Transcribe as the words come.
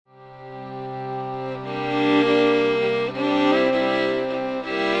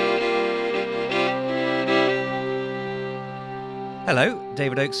Hello,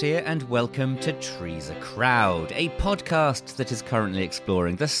 David Oakes here, and welcome to Trees A Crowd, a podcast that is currently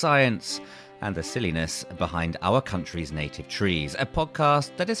exploring the science and the silliness behind our country's native trees, a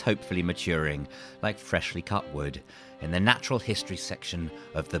podcast that is hopefully maturing like freshly cut wood in the natural history section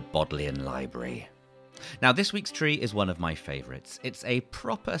of the Bodleian Library. Now, this week's tree is one of my favourites. It's a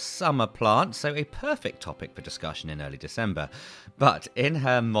proper summer plant, so a perfect topic for discussion in early December. But in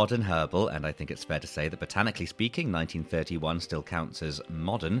her modern herbal, and I think it's fair to say that botanically speaking, 1931 still counts as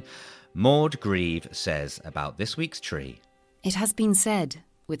modern, Maud Grieve says about this week's tree. It has been said,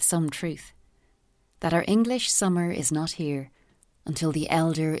 with some truth, that our English summer is not here until the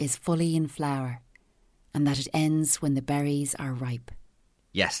elder is fully in flower, and that it ends when the berries are ripe.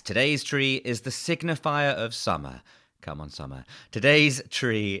 Yes, today's tree is the signifier of summer. Come on, summer. Today's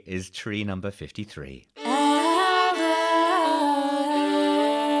tree is tree number 53.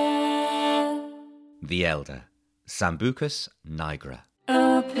 The Elder, Sambucus nigra.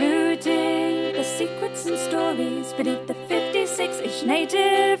 Uprooting the secrets and stories beneath the 56-ish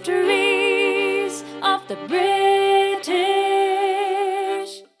native trees of the British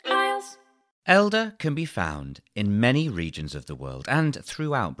Isles. Elder can be found in many regions of the world and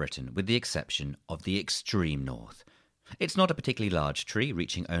throughout Britain, with the exception of the extreme north. It's not a particularly large tree,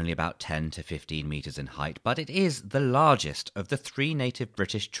 reaching only about 10 to 15 metres in height, but it is the largest of the three native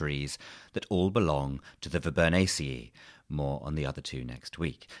British trees that all belong to the Verbernaceae. More on the other two next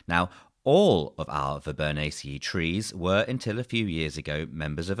week. Now, all of our Verbernaceae trees were, until a few years ago,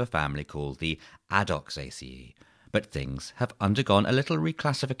 members of a family called the Adoxaceae, but things have undergone a little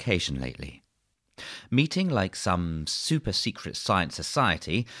reclassification lately. Meeting like some super-secret science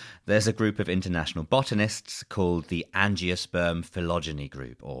society, there's a group of international botanists called the Angiosperm Phylogeny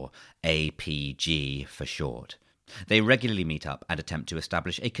Group, or APG for short. They regularly meet up and attempt to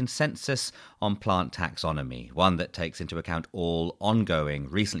establish a consensus on plant taxonomy, one that takes into account all ongoing,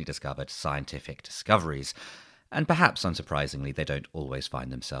 recently discovered scientific discoveries. And perhaps unsurprisingly, they don't always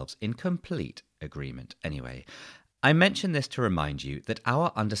find themselves in complete agreement anyway. I mention this to remind you that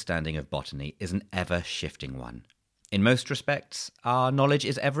our understanding of botany is an ever-shifting one. In most respects, our knowledge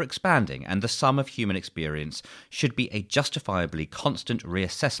is ever-expanding, and the sum of human experience should be a justifiably constant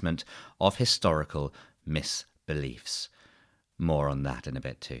reassessment of historical misbeliefs. More on that in a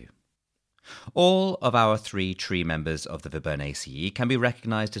bit too. All of our three tree members of the Verbernaceae can be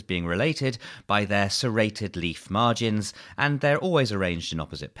recognised as being related by their serrated leaf margins, and they're always arranged in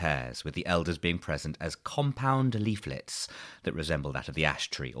opposite pairs, with the elders being present as compound leaflets that resemble that of the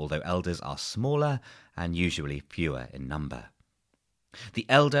ash tree, although elders are smaller and usually fewer in number. The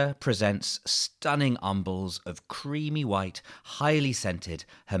elder presents stunning umbels of creamy white, highly scented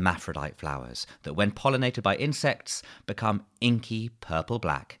hermaphrodite flowers that, when pollinated by insects, become inky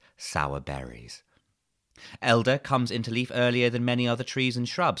purple-black sour berries. Elder comes into leaf earlier than many other trees and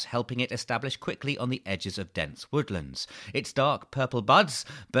shrubs, helping it establish quickly on the edges of dense woodlands. Its dark purple buds,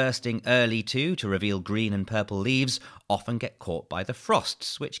 bursting early too to reveal green and purple leaves, often get caught by the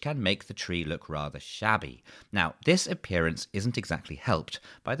frosts, which can make the tree look rather shabby. Now, this appearance isn't exactly helped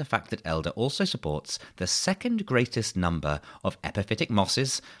by the fact that elder also supports the second greatest number of epiphytic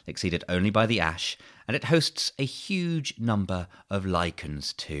mosses, exceeded only by the ash, and it hosts a huge number of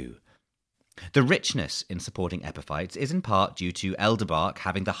lichens too. The richness in supporting epiphytes is in part due to elder bark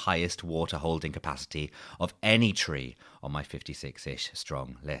having the highest water-holding capacity of any tree on my 56-ish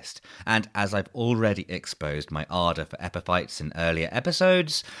strong list. And as I've already exposed my ardour for epiphytes in earlier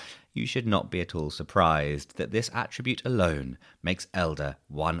episodes, you should not be at all surprised that this attribute alone makes elder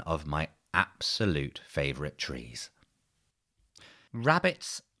one of my absolute favourite trees.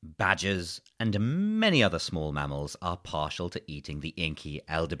 Rabbits, badgers, and many other small mammals are partial to eating the inky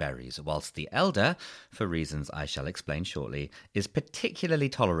elderberries, whilst the elder, for reasons I shall explain shortly, is particularly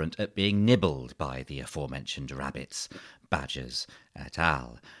tolerant at being nibbled by the aforementioned rabbits, badgers, et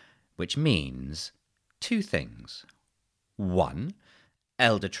al., which means two things. One,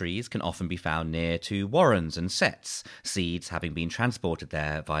 elder trees can often be found near to warrens and setts, seeds having been transported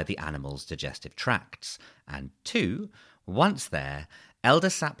there via the animal's digestive tracts. And two, once there,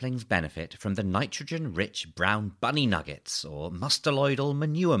 elder saplings benefit from the nitrogen-rich brown bunny nuggets or mustaloidal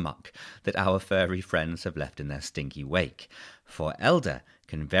manure muck that our furry friends have left in their stinky wake. For elder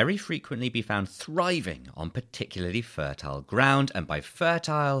can very frequently be found thriving on particularly fertile ground, and by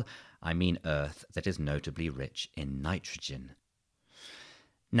fertile, I mean earth that is notably rich in nitrogen.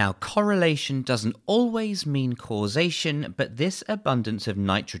 Now, correlation doesn't always mean causation, but this abundance of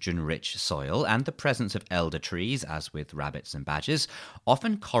nitrogen-rich soil and the presence of elder trees, as with rabbits and badgers,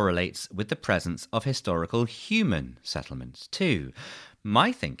 often correlates with the presence of historical human settlements too.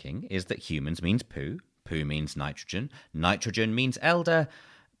 My thinking is that humans means poo Pu means nitrogen. Nitrogen means elder.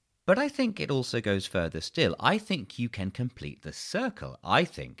 But I think it also goes further still. I think you can complete the circle. I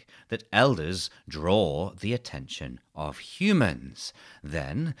think that elders draw the attention of humans.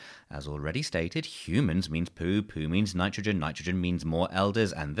 Then, as already stated, humans means Pu, Pu means nitrogen, nitrogen means more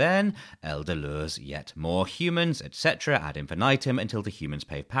elders, and then elder lures yet more humans, etc. ad infinitum until the humans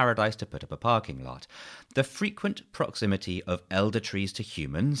pave paradise to put up a parking lot. The frequent proximity of elder trees to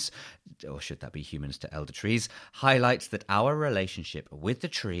humans, or should that be humans to elder trees, highlights that our relationship with the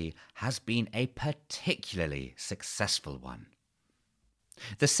tree has been a particularly successful one.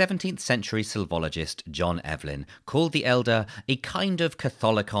 The 17th century sylvologist John Evelyn called the elder a kind of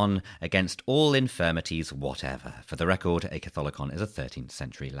catholicon against all infirmities whatever. For the record, a catholicon is a 13th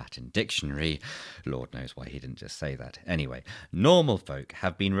century Latin dictionary. Lord knows why he didn't just say that. Anyway, normal folk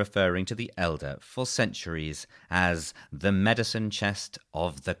have been referring to the elder for centuries as the medicine chest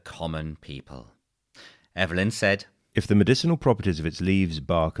of the common people. Evelyn said, "If the medicinal properties of its leaves,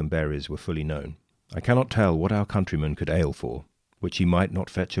 bark and berries were fully known, I cannot tell what our countryman could ail for, which he might not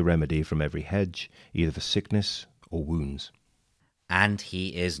fetch a remedy from every hedge, either for sickness or wounds." And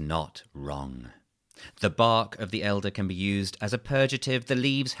he is not wrong. The bark of the elder can be used as a purgative, the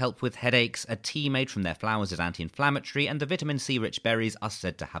leaves help with headaches, a tea made from their flowers is anti-inflammatory, and the vitamin C-rich berries are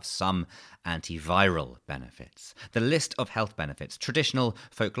said to have some antiviral benefits. The list of health benefits, traditional,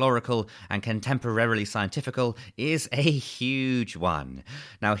 folklorical, and contemporarily scientifical, is a huge one.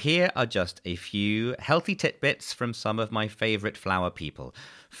 Now here are just a few healthy tidbits from some of my favourite flower people.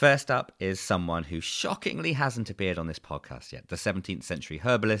 First up is someone who shockingly hasn't appeared on this podcast yet, the 17th century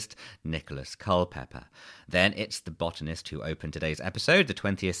herbalist Nicholas Culpeper. Then it's the botanist who opened today's episode, the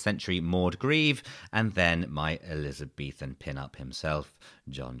 20th century Maud Grieve, and then my Elizabethan pin-up himself,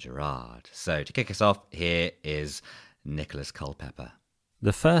 John Gerard. So to kick us off, here is Nicholas Culpeper.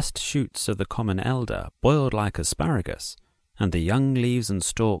 "The first shoots of the common elder boiled like asparagus, and the young leaves and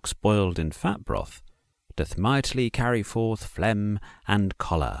stalks boiled in fat broth, doth mightily carry forth phlegm and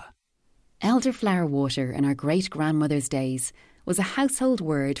choler." Elderflower water in our great-grandmother's days was a household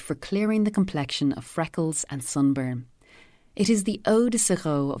word for clearing the complexion of freckles and sunburn. It is the eau de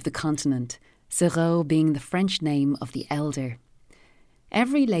Sereau of the continent, Sereau being the French name of the elder.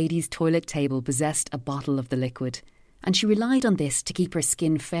 Every lady's toilet table possessed a bottle of the liquid, and she relied on this to keep her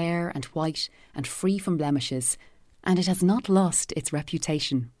skin fair and white and free from blemishes, and it has not lost its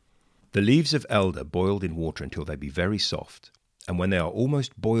reputation. "The leaves of elder boiled in water until they be very soft, and when they are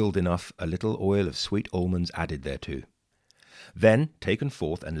almost boiled enough, a little oil of sweet almonds added thereto. Then taken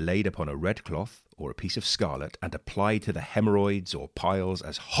forth and laid upon a red cloth or a piece of scarlet, and applied to the hemorrhoids or piles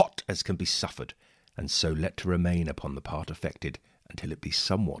as hot as can be suffered, and so let to remain upon the part affected until it be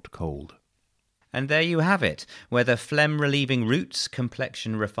somewhat cold." And there you have it. Whether phlegm-relieving roots,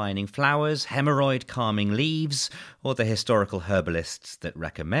 complexion-refining flowers, hemorrhoid-calming leaves, or the historical herbalists that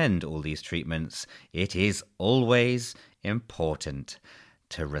recommend all these treatments, it is always important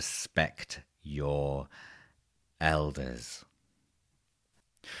to respect your elders.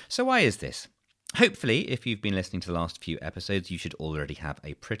 So why is this? Hopefully, if you've been listening to the last few episodes, you should already have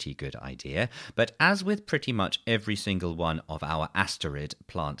a pretty good idea. But as with pretty much every single one of our asterid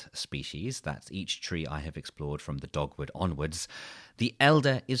plant species, that's each tree I have explored from the dogwood onwards, the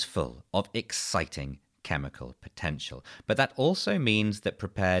elder is full of exciting chemical potential. But that also means that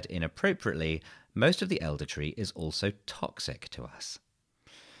prepared inappropriately, most of the elder tree is also toxic to us.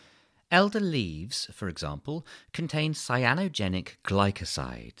 Elder leaves, for example, contain cyanogenic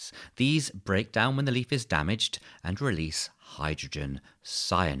glycosides. These break down when the leaf is damaged and release hydrogen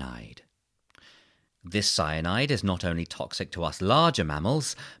cyanide. This cyanide is not only toxic to us larger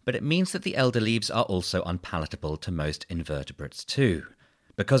mammals, but it means that the elder leaves are also unpalatable to most invertebrates too.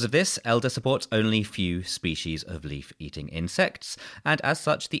 Because of this, elder supports only few species of leaf-eating insects, and as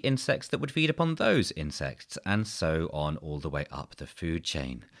such the insects that would feed upon those insects, and so on all the way up the food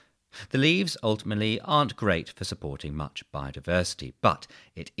chain. The leaves ultimately aren't great for supporting much biodiversity, but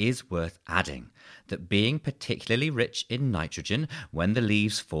it is worth adding that being particularly rich in nitrogen, when the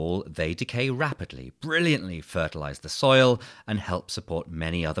leaves fall, they decay rapidly, brilliantly fertilise the soil, and help support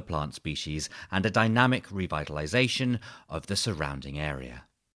many other plant species and a dynamic revitalisation of the surrounding area.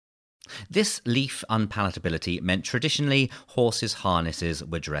 This leaf unpalatability meant traditionally horses' harnesses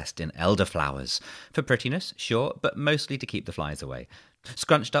were dressed in elder flowers. For prettiness, sure, but mostly to keep the flies away.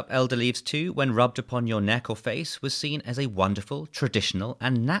 Scrunched up elder leaves too, when rubbed upon your neck or face, was seen as a wonderful, traditional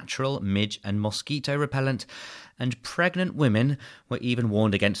and natural midge and mosquito repellent, and pregnant women were even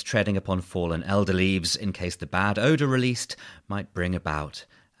warned against treading upon fallen elder leaves in case the bad odour released might bring about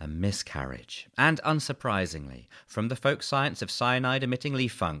a miscarriage. And unsurprisingly, from the folk science of cyanide-emitting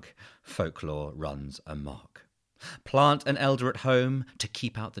leaf funk, folklore runs amok. Plant an elder at home to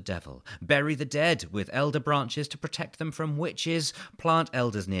keep out the devil. Bury the dead with elder branches to protect them from witches. Plant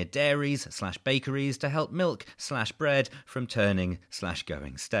elders near dairies/bakeries to help milk/bread from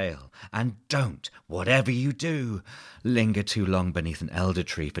turning/going stale. And don't, whatever you do, linger too long beneath an elder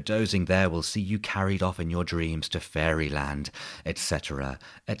tree, for dozing there will see you carried off in your dreams to fairyland, etc.,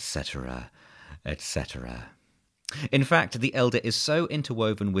 etc., etc. In fact, the elder is so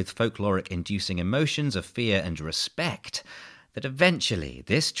interwoven with folkloric-inducing emotions of fear and respect that eventually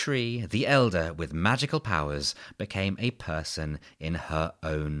this tree, the elder, with magical powers, became a person in her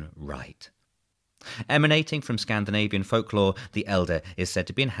own right. Emanating from Scandinavian folklore, the elder is said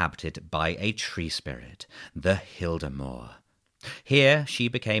to be inhabited by a tree spirit, the Hildamore. Here she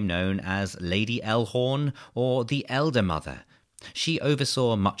became known as Lady Elhorn or the Elder Mother. She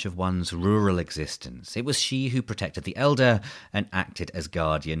oversaw much of one's rural existence. It was she who protected the elder and acted as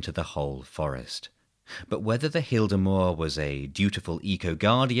guardian to the whole forest. But whether the Hildamore was a dutiful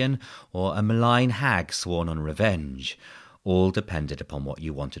eco-guardian or a malign hag sworn on revenge, all depended upon what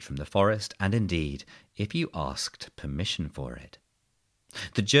you wanted from the forest, and indeed, if you asked permission for it.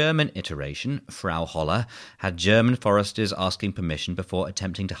 The German iteration, Frau Holler, had German foresters asking permission before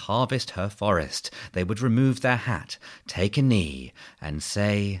attempting to harvest her forest. They would remove their hat, take a knee, and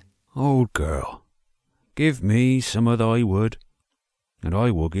say, "Old girl, give me some of thy wood, and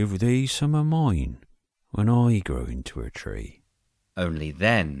I will give thee some of mine when I grow into a tree." Only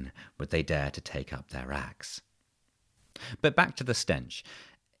then would they dare to take up their axe. But back to the stench.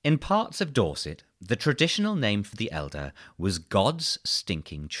 In parts of Dorset, the traditional name for the elder was God's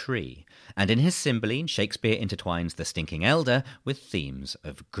stinking tree, and in his Cymbeline, Shakespeare intertwines the stinking elder with themes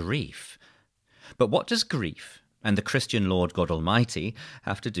of grief. But what does grief and the Christian Lord God Almighty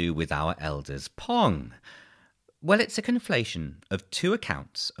have to do with our elder's pong? Well, it's a conflation of two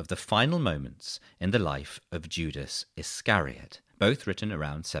accounts of the final moments in the life of Judas Iscariot, both written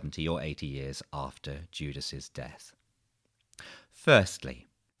around 70 or 80 years after Judas's death. Firstly,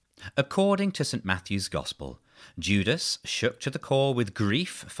 according to St. Matthew's Gospel, Judas, shook to the core with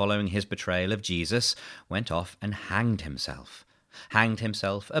grief following his betrayal of Jesus, went off and hanged himself. Hanged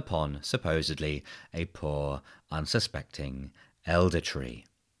himself upon, supposedly, a poor, unsuspecting elder tree.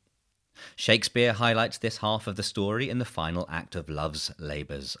 Shakespeare highlights this half of the story in the final act of Love's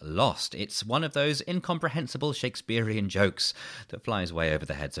Labour's Lost. It's one of those incomprehensible Shakespearean jokes that flies way over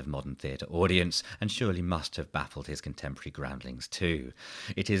the heads of modern theatre audience and surely must have baffled his contemporary groundlings too.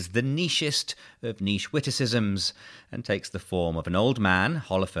 It is the nichest of niche witticisms and takes the form of an old man,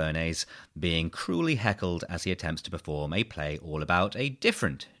 Holofernes, being cruelly heckled as he attempts to perform a play all about a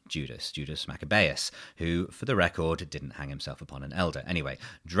different Judas Maccabeus, who, for the record, didn't hang himself upon an elder. Anyway,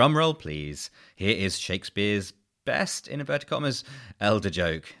 drum roll please. Here is Shakespeare's best, in inverted commas, elder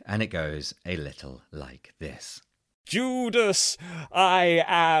joke, and it goes a little like this. "Judas, I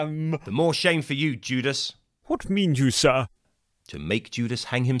am..." "The more shame for you, Judas." "What mean you, sir?" "To make Judas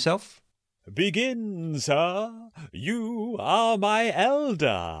hang himself?" "Begin, sir. You are my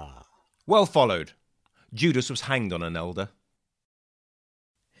elder." "Well followed. Judas was hanged on an elder."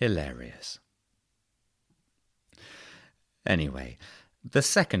 Hilarious. Anyway, the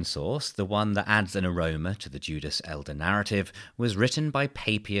second source, the one that adds an aroma to the Judas elder narrative, was written by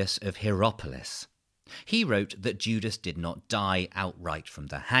Papias of Hierapolis. He wrote that Judas did not die outright from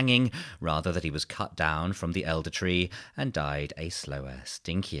the hanging, rather that he was cut down from the elder tree and died a slower,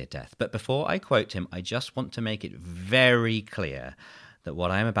 stinkier death. But before I quote him, I just want to make it very clear that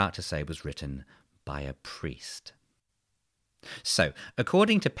what I am about to say was written by a priest. So,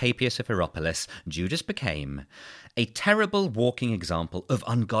 according to Papias of Hierapolis, Judas became a terrible walking example of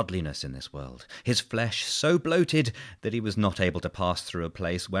ungodliness in this world, his flesh so bloated that he was not able to pass through a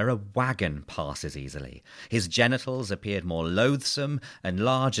place where a wagon passes easily. His genitals appeared more loathsome and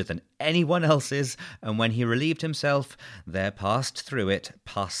larger than anyone else's, and when he relieved himself, there passed through it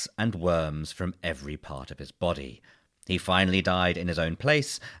pus and worms from every part of his body. He finally died in his own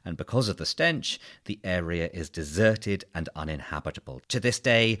place, and because of the stench, the area is deserted and uninhabitable. To this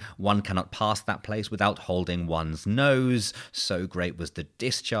day, one cannot pass that place without holding one's nose, so great was the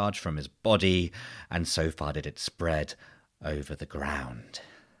discharge from his body, and so far did it spread over the ground.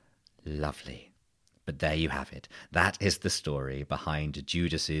 Lovely. But there you have it. That is the story behind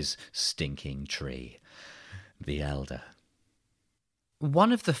Judas's stinking tree. The elder.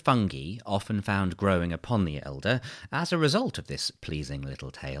 One of the fungi often found growing upon the elder, as a result of this pleasing little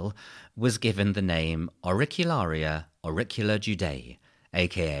tale, was given the name Auricularia auricular Judae,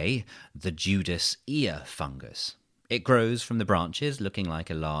 aka the Judas ear fungus. It grows from the branches, looking like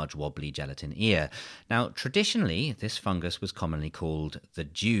a large wobbly gelatin ear. Now, traditionally, this fungus was commonly called the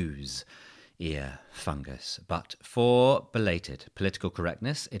Jew's ear fungus, but for belated political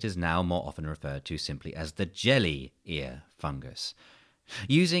correctness, it is now more often referred to simply as the jelly ear fungus.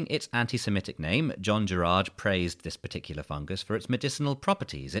 Using its anti-Semitic name, John Gerard praised this particular fungus for its medicinal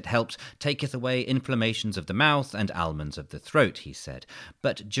properties. It helped taketh away inflammations of the mouth and almonds of the throat, he said.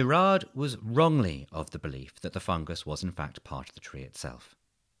 But Gerard was wrongly of the belief that the fungus was in fact part of the tree itself.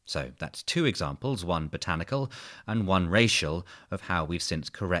 So that's two examples, one botanical and one racial, of how we've since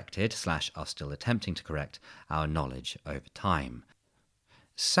corrected, / are still attempting to correct, our knowledge over time.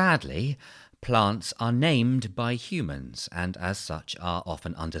 Sadly, plants are named by humans, and as such are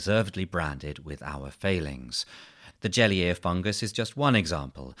often undeservedly branded with our failings. The jelly ear fungus is just one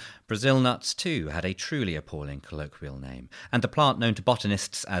example. Brazil nuts, too, had a truly appalling colloquial name. And the plant known to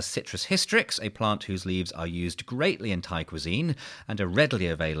botanists as Citrus hystrix, a plant whose leaves are used greatly in Thai cuisine and are readily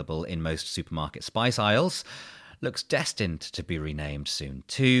available in most supermarket spice aisles, looks destined to be renamed soon,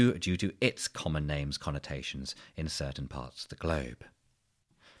 too, due to its common name's connotations in certain parts of the globe.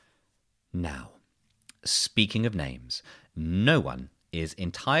 Now, speaking of names, no one is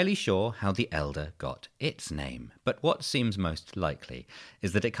entirely sure how the elder got its name, but what seems most likely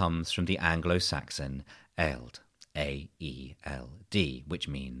is that it comes from the Anglo-Saxon eld, A-E-L-D, which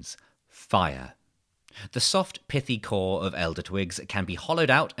means fire. The soft, pithy core of elder twigs can be hollowed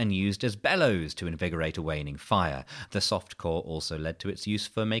out and used as bellows to invigorate a waning fire. The soft core also led to its use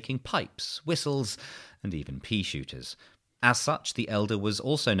for making pipes, whistles, and even pea shooters. As such, the elder was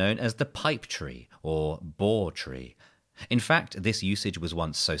also known as the pipe tree or boar tree. In fact, this usage was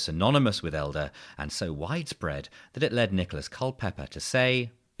once so synonymous with elder and so widespread that it led Nicholas Culpeper to say,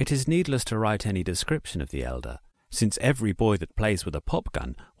 "It is needless to write any description of the elder, since every boy that plays with a pop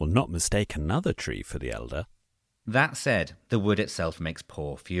gun will not mistake another tree for the elder." That said, the wood itself makes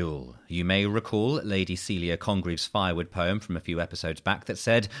poor fuel. You may recall Lady Celia Congreve's firewood poem from a few episodes back that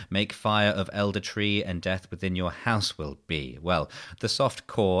said, "Make fire of elder tree and death within your house will be." Well, the soft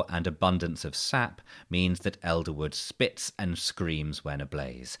core and abundance of sap means that elder wood spits and screams when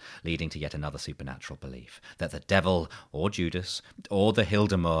ablaze, leading to yet another supernatural belief, that the devil or Judas or the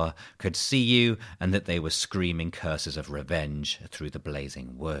Hildemore could see you and that they were screaming curses of revenge through the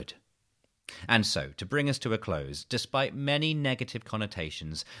blazing wood. And so, to bring us to a close, despite many negative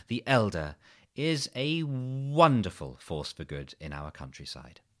connotations, the elder is a wonderful force for good in our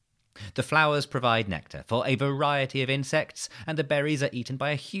countryside. The flowers provide nectar for a variety of insects, and the berries are eaten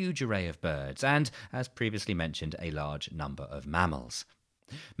by a huge array of birds, and, as previously mentioned, a large number of mammals.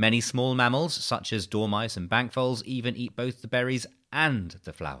 Many small mammals, such as dormice and bankvoles, even eat both the berries and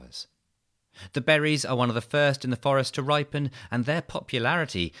the flowers. The berries are one of the first in the forest to ripen, and their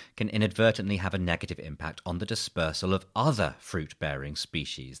popularity can inadvertently have a negative impact on the dispersal of other fruit-bearing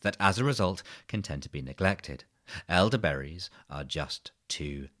species that, as a result, can tend to be neglected. Elderberries are just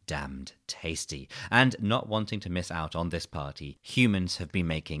too damned tasty, and not wanting to miss out on this party, humans have been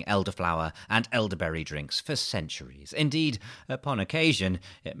making elderflower and elderberry drinks for centuries. Indeed, upon occasion,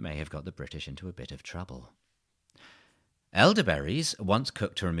 it may have got the British into a bit of trouble. Elderberries, once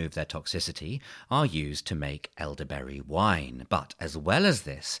cooked to remove their toxicity, are used to make elderberry wine. But as well as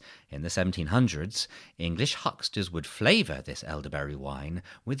this, in the 1700s, English hucksters would flavour this elderberry wine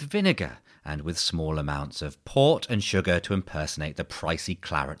with vinegar and with small amounts of port and sugar to impersonate the pricey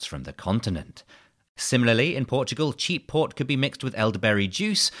clarets from the continent. Similarly, in Portugal, cheap port could be mixed with elderberry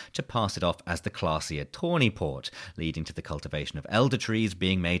juice to pass it off as the classier tawny port, leading to the cultivation of elder trees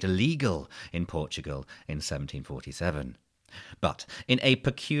being made illegal in Portugal in 1747. But in a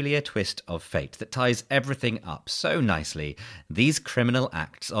peculiar twist of fate that ties everything up so nicely, these criminal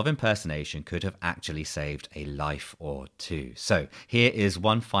acts of impersonation could have actually saved a life or two. So here is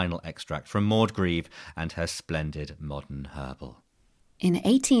one final extract from Maud Grieve and her splendid modern herbal. In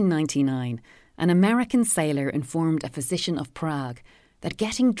 1899, an American sailor informed a physician of Prague that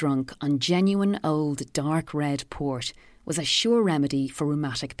getting drunk on genuine old dark red port was a sure remedy for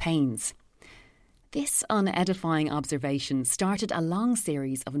rheumatic pains. This unedifying observation started a long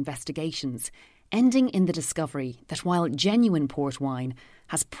series of investigations, ending in the discovery that while genuine port wine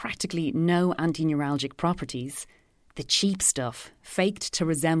has practically no anti-neuralgic properties, the cheap stuff, faked to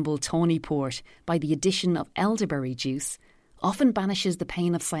resemble tawny port by the addition of elderberry juice, often banishes the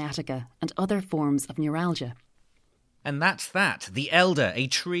pain of sciatica and other forms of neuralgia. And that's that. The elder, a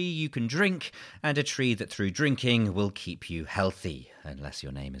tree you can drink, and a tree that through drinking will keep you healthy, unless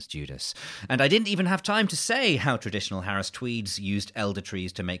your name is Judas. And I didn't even have time to say how traditional Harris Tweeds used elder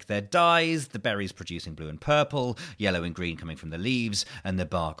trees to make their dyes, the berries producing blue and purple, yellow and green coming from the leaves, and the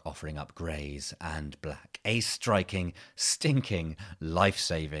bark offering up greys and black. A striking, stinking,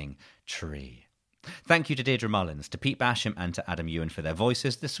 life-saving tree. Thank you to Deirdre Mullins, to Pete Basham and to Adam Ewan for their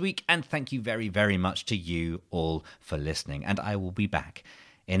voices this week, and thank you very, very much to you all for listening. And I will be back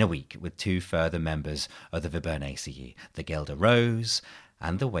in a week with 2 further members of the Verbenaceae, the Gelder Rose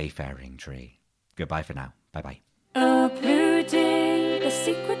and the Wayfaring Tree. Goodbye for now. Bye-bye. Uprooting the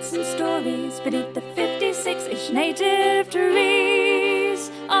secrets and stories beneath the 56-ish native trees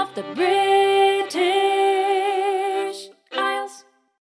of the British